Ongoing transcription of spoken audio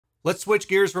Let's switch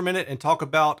gears for a minute and talk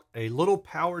about a little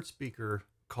powered speaker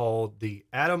called the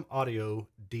ADAM Audio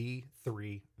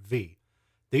D3V.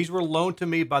 These were loaned to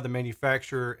me by the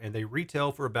manufacturer and they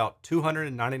retail for about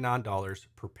 $299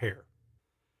 per pair.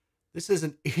 This is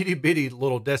an itty bitty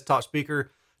little desktop speaker,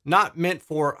 not meant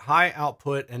for high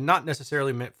output and not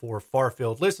necessarily meant for far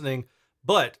field listening,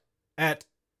 but at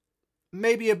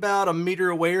maybe about a meter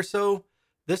away or so,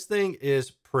 this thing is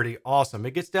pretty awesome.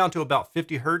 It gets down to about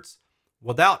 50 Hertz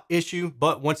without issue,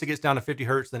 but once it gets down to 50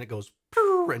 Hertz, then it goes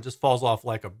and just falls off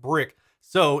like a brick.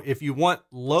 So if you want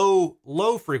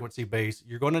low frequency bass,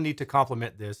 you're going to need to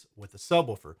complement this with a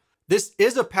subwoofer. This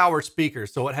is a powered speaker,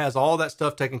 so it has all that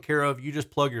stuff taken care of. You just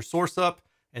plug your source up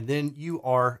and then you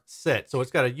are set. So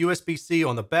it's got a USB-C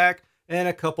on the back and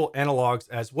a couple analogs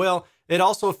as well. It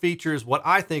also features what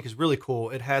I think is really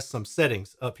cool. It has some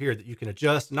settings up here that you can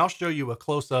adjust, and I'll show you a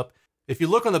close-up. If you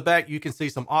look on the back, you can see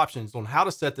some options on how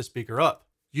to set the speaker up.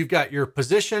 You've got your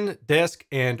position, desk,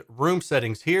 and room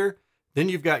settings here. Then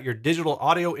you've got your digital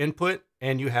audio input,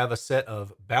 and you have a set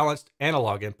of balanced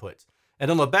analog inputs. And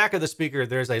on the back of the speaker,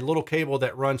 there's a little cable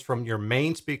that runs from your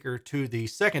main speaker to the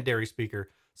secondary speaker.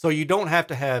 So you don't have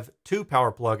to have two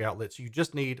power plug outlets. You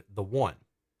just need the one.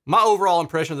 My overall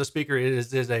impression of the speaker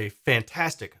is a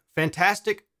fantastic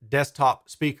desktop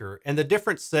speaker. And the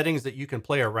different settings that you can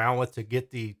play around with to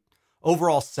get the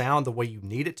overall sound the way you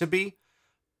need it to be,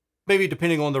 maybe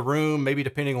depending on the room, maybe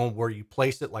depending on where you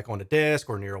place it, like on a desk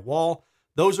or near a wall.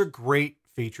 Those are great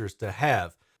features to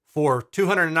have. For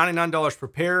 $299 per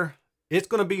pair, it's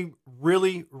going to be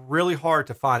really hard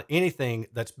to find anything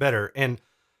that's better. And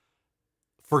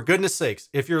for goodness sakes,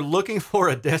 if you're looking for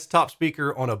a desktop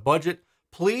speaker on a budget,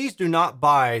 please do not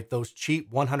buy those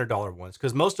cheap $100 ones,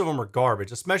 because most of them are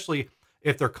garbage, especially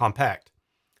if they're compact.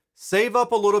 Save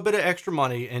up a little bit of extra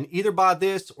money and either buy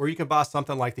this, or you can buy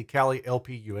something like the Kali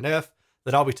LP-UNF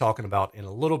that I'll be talking about in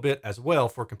a little bit as well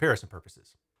for comparison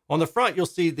purposes. On the front, you'll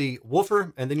see the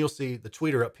woofer, and then you'll see the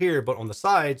tweeter up here, but on the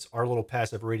sides are little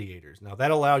passive radiators. Now that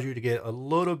allows you to get a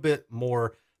little bit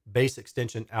more bass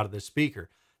extension out of this speaker.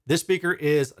 This speaker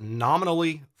is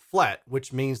nominally flat,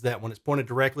 which means that when it's pointed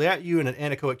directly at you in an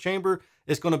anechoic chamber,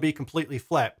 it's going to be completely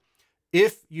flat.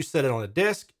 If you set it on a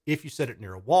desk, if you set it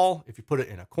near a wall, if you put it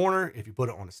in a corner, if you put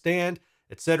it on a stand,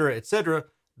 etc.,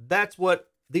 that's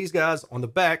what these guys on the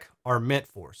back are meant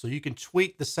for. So you can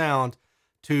tweak the sound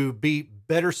to be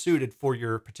better suited for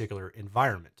your particular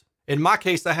environment. In my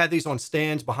case, I had these on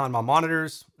stands behind my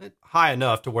monitors, high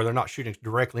enough to where they're not shooting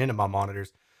directly into my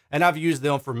monitors. And I've used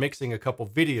them for mixing a couple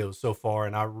videos so far,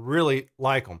 and I really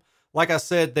like them. Like I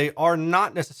said, they are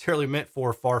not necessarily meant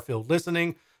for far field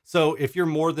listening. So if you're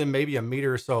more than maybe a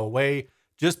meter or so away,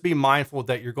 just be mindful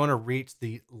that you're going to reach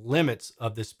the limits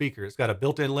of this speaker. It's got a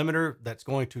built-in limiter that's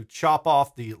going to chop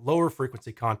off the lower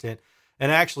frequency content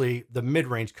and actually the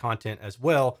mid-range content as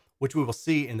well, which we will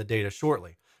see in the data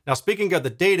shortly. Now, speaking of the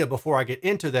data, before I get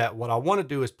into that, what I want to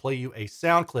do is play you a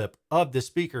sound clip of this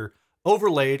speaker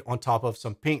overlaid on top of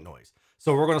some pink noise.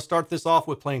 So we're going to start this off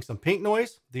with playing some pink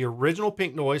noise, the original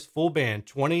pink noise, full band,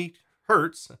 20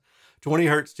 Hertz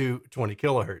to 20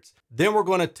 kilohertz. Then we're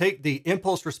going to take the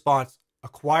impulse response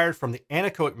acquired from the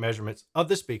anechoic measurements of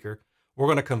the speaker. We're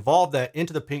going to convolve that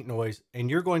into the pink noise, and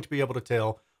you're going to be able to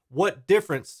tell what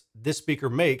difference this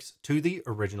speaker makes to the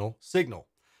original signal.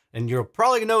 And you'll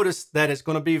probably notice that it's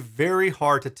going to be very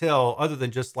hard to tell other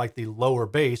than just like the lower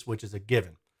bass, which is a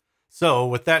given. So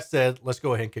with that said, let's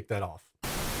go ahead and kick that off.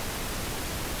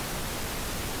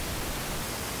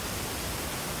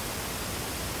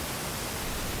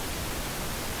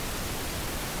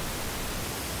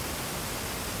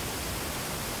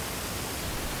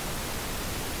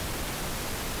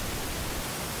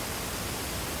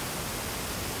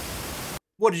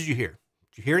 What did you hear?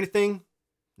 Did you hear anything?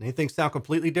 Anything sound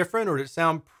completely different, or did it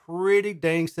sound pretty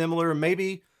dang similar,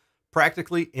 maybe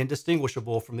practically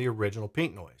indistinguishable from the original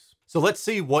pink noise? So let's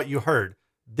see what you heard.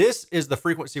 This is the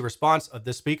frequency response of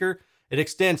this speaker. It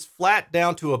extends flat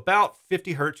down to about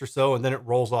 50 Hertz or so, and then it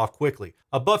rolls off quickly.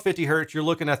 Above 50 Hertz, you're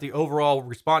looking at the overall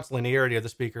response linearity of the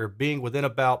speaker being within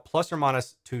about plus or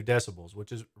minus 2 decibels,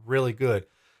 which is really good.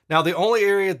 Now, the only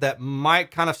area that might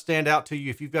kind of stand out to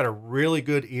you if you've got a really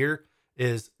good ear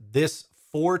is this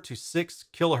 4 to 6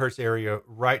 kilohertz area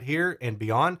right here and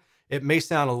beyond. It may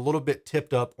sound a little bit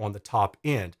tipped up on the top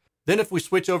end. Then if we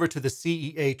switch over to the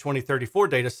CEA 2034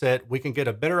 data set, we can get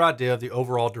a better idea of the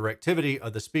overall directivity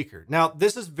of the speaker. Now,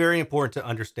 this is very important to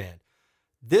understand.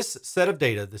 This set of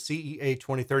data, the CEA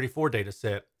 2034 data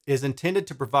set, is intended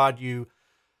to provide you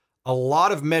a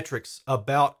lot of metrics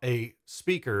about a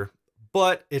speaker,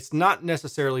 but it's not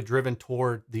necessarily driven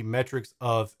toward the metrics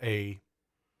of a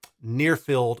near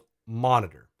field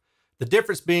monitor. The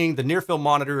difference being the near field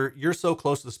monitor, you're so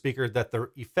close to the speaker that the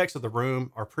effects of the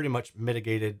room are pretty much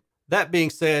mitigated. That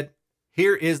being said,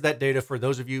 here is that data for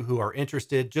those of you who are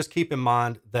interested. Just keep in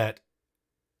mind that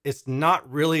it's not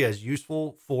really as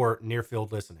useful for near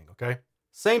field listening, okay?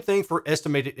 Same thing for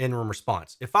estimated in-room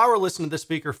response. If I were listening to this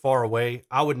speaker far away,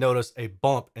 I would notice a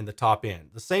bump in the top end.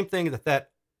 The same thing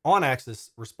that on-axis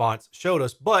response showed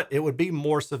us, but it would be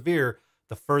more severe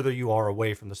the further you are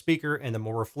away from the speaker and the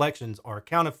more reflections are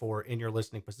accounted for in your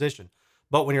listening position.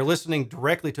 But when you're listening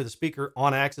directly to the speaker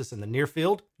on axis in the near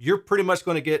field, you're pretty much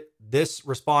going to get this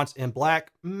response in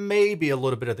black, maybe a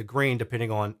little bit of the green, depending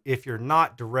on if you're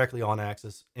not directly on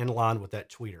axis in line with that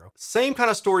tweeter. Same kind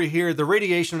of story here. The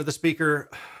radiation of the speaker,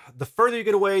 the further you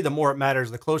get away, the more it matters.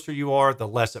 The closer you are, the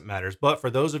less it matters. But for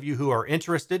those of you who are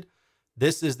interested,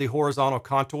 this is the horizontal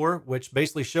contour, which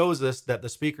basically shows us that the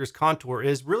speaker's contour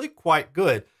is really quite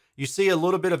good. You see a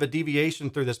little bit of a deviation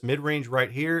through this mid-range right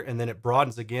here, and then it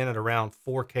broadens again at around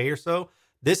 4K or so.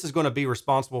 This is going to be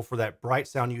responsible for that bright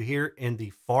sound you hear in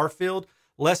the far field,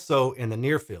 less so in the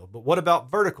near field. But what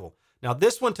about vertical? Now,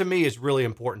 this one to me is really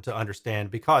important to understand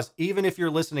because even if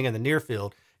you're listening in the near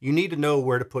field, you need to know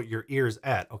where to put your ears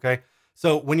at, okay?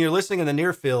 So when you're listening in the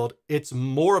near field, it's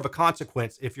more of a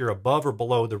consequence if you're above or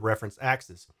below the reference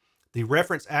axis. The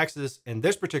reference axis in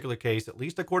this particular case, at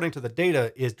least according to the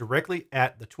data, is directly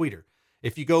at the tweeter.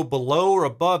 If you go below or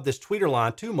above this tweeter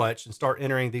line too much and start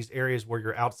entering these areas where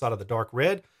you're outside of the dark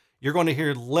red, you're going to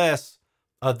hear less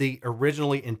of the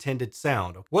originally intended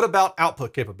sound. What about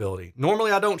output capability?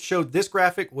 Normally I don't show this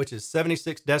graphic, which is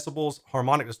 76 decibels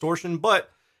harmonic distortion, but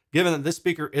given that this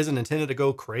speaker isn't intended to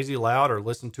go crazy loud or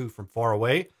listened to from far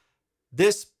away,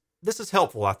 this is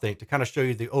helpful, I think, to kind of show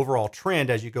you the overall trend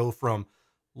as you go from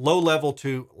low level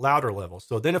to louder level.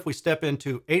 So then if we step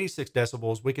into 86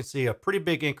 decibels, we can see a pretty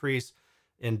big increase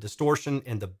in distortion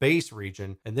in the bass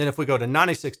region. And then if we go to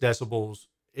 96 decibels,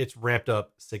 it's ramped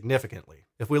up significantly.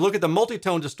 If we look at the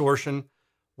multi-tone distortion,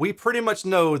 we pretty much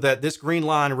know that this green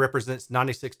line represents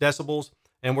 96 decibels,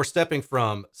 and we're stepping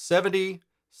from 70,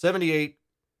 78,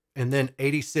 and then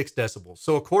 86 decibels.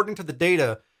 So according to the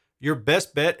data, your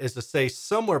best bet is to stay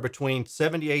somewhere between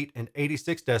 78 and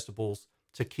 86 decibels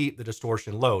to keep the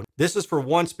distortion low. This is for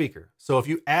one speaker. So if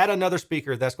you add another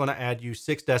speaker, that's going to add you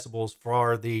 6 decibels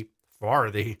for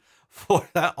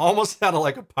that almost sounded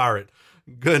like a pirate.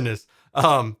 Goodness.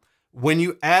 When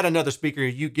you add another speaker,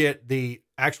 you get the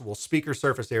actual speaker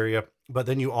surface area, but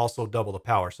then you also double the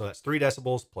power. So that's 3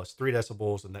 decibels plus 3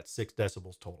 decibels, and that's 6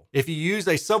 decibels total. If you use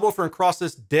a subwoofer and cross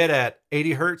this dead at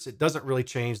 80 hertz, it doesn't really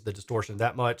change the distortion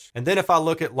that much. And then if I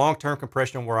look at long-term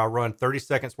compression where I run 30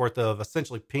 seconds worth of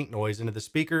essentially pink noise into the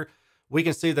speaker, we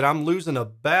can see that I'm losing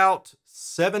about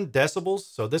 7 decibels.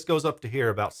 So this goes up to here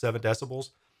about 7 decibels.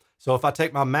 So if I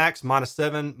take my max minus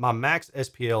 7, my max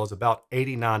SPL is about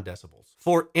 89 decibels.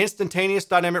 For instantaneous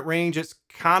dynamic range, it's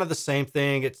kind of the same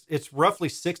thing. It's roughly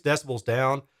 6 decibels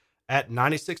down at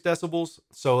 96 decibels.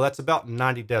 So that's about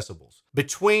 90 decibels.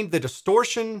 Between the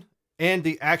distortion and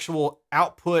the actual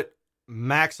output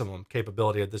maximum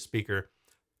capability of this speaker,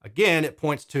 again, it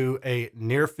points to a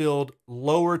near field,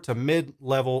 lower to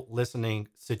mid-level listening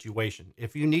situation.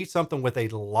 If you need something with a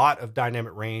lot of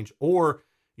dynamic range, or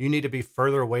you need to be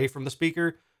further away from the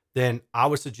speaker, then I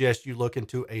would suggest you look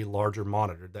into a larger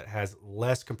monitor that has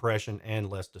less compression and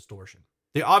less distortion.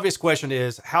 The obvious question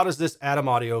is, how does this ADAM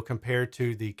Audio compare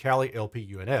to the Kali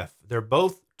LP-UNF? They're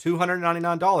both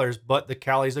 $299, but the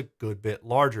Kali is a good bit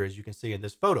larger, as you can see in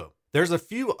this photo. There's a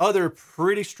few other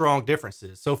pretty strong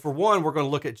differences. So for one, we're going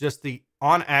to look at just the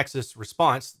on-axis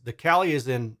response. The Kali is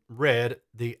in red,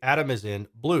 the ADAM is in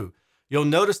blue. You'll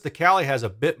notice the Kali has a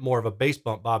bit more of a bass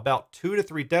bump by about 2 to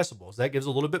 3 decibels. That gives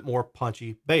a little bit more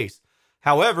punchy bass.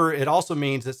 However, it also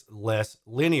means it's less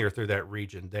linear through that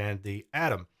region than the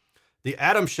ADAM. The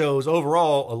ADAM shows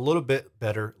overall a little bit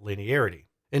better linearity.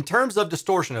 In terms of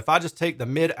distortion, if I just take the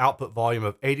mid output volume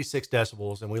of 86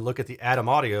 decibels and we look at the ADAM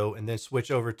Audio and then switch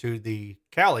over to the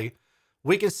Kali,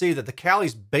 we can see that the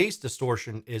Kali's bass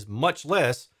distortion is much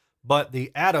less, but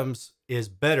the ADAM's is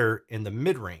better in the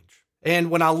mid-range.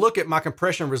 And when I look at my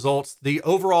compression results, the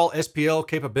overall SPL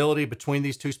capability between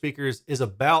these two speakers is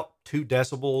about 2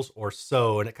 decibels or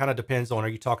so. And it kind of depends on, are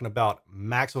you talking about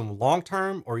maximum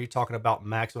long-term or are you talking about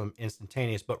maximum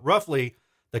instantaneous? But roughly,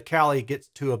 the Kali gets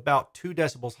to about 2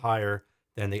 decibels higher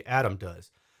than the ADAM does.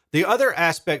 The other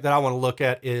aspect that I want to look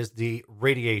at is the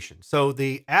radiation. So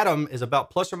the ADAM is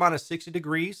about plus or minus 60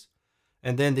 degrees,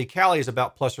 and then the Kali is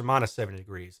about plus or minus 70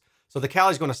 degrees. So the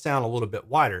Kali is going to sound a little bit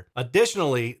wider.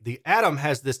 Additionally, the ADAM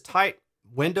has this tight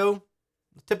window.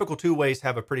 The typical two-ways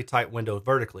have a pretty tight window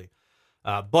vertically.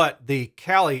 But the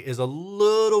Cali is a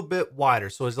little bit wider,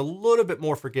 so it's a little bit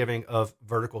more forgiving of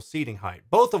vertical seating height.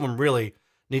 Both of them really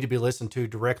need to be listened to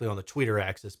directly on the tweeter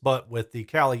axis, but with the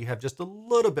Cali, you have just a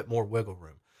little bit more wiggle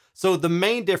room. So the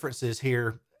main differences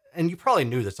here, and you probably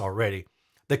knew this already,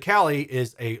 the Cali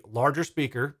is a larger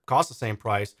speaker, costs the same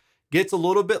price, gets a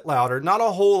little bit louder, not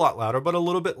a whole lot louder, but a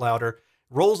little bit louder,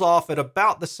 rolls off at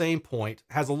about the same point,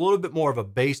 has a little bit more of a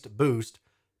bass to boost,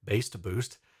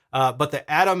 but the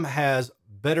ADAM has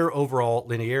better overall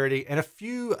linearity and a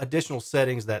few additional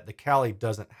settings that the Cali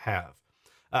doesn't have.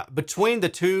 Between the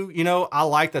two, you know, I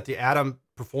like that the ADAM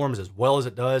performs as well as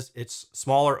it does. It's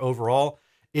smaller overall.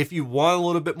 If you want a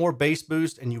little bit more bass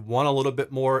boost and you want a little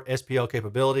bit more SPL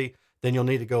capability, then you'll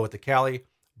need to go with the Cali.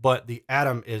 But the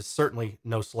ADAM is certainly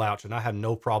no slouch, and I have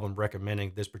no problem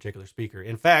recommending this particular speaker.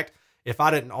 In fact, if I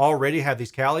didn't already have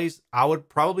these Calis, I would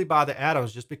probably buy the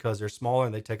ADAMs just because they're smaller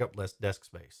and they take up less desk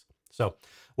space. So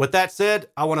with that said,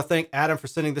 I want to thank Adam for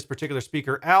sending this particular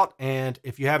speaker out. And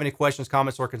if you have any questions,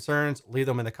 comments, or concerns, leave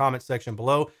them in the comments section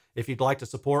below. If you'd like to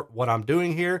support what I'm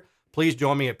doing here, please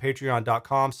join me at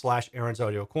patreon.com/Erin's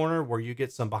Audio Corner, where you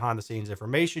get some behind the scenes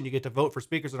information. You get to vote for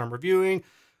speakers that I'm reviewing.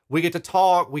 We get to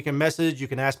talk, we can message, you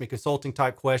can ask me consulting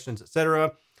type questions,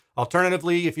 etc.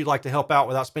 Alternatively, if you'd like to help out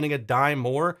without spending a dime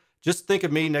more, just think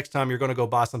of me next time you're going to go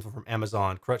buy something from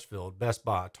Amazon, Crutchfield, Best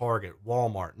Buy, Target,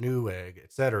 Walmart, Newegg,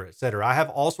 etc., etc. I have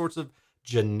all sorts of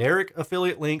generic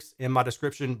affiliate links in my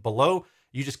description below.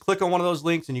 You just click on one of those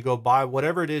links and you go buy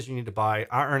whatever it is you need to buy.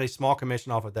 I earn a small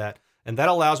commission off of that, and that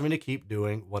allows me to keep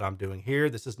doing what I'm doing here.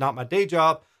 This is not my day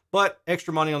job, but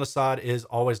extra money on the side is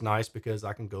always nice because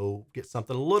I can go get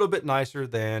something a little bit nicer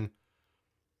than,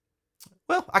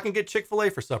 well, I can get Chick-fil-A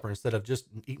for supper instead of just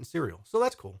eating cereal. So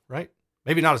that's cool, right?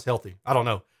 Maybe not as healthy. I don't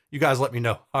know. You guys let me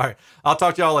know. All right. I'll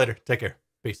talk to y'all later. Take care.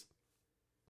 Peace.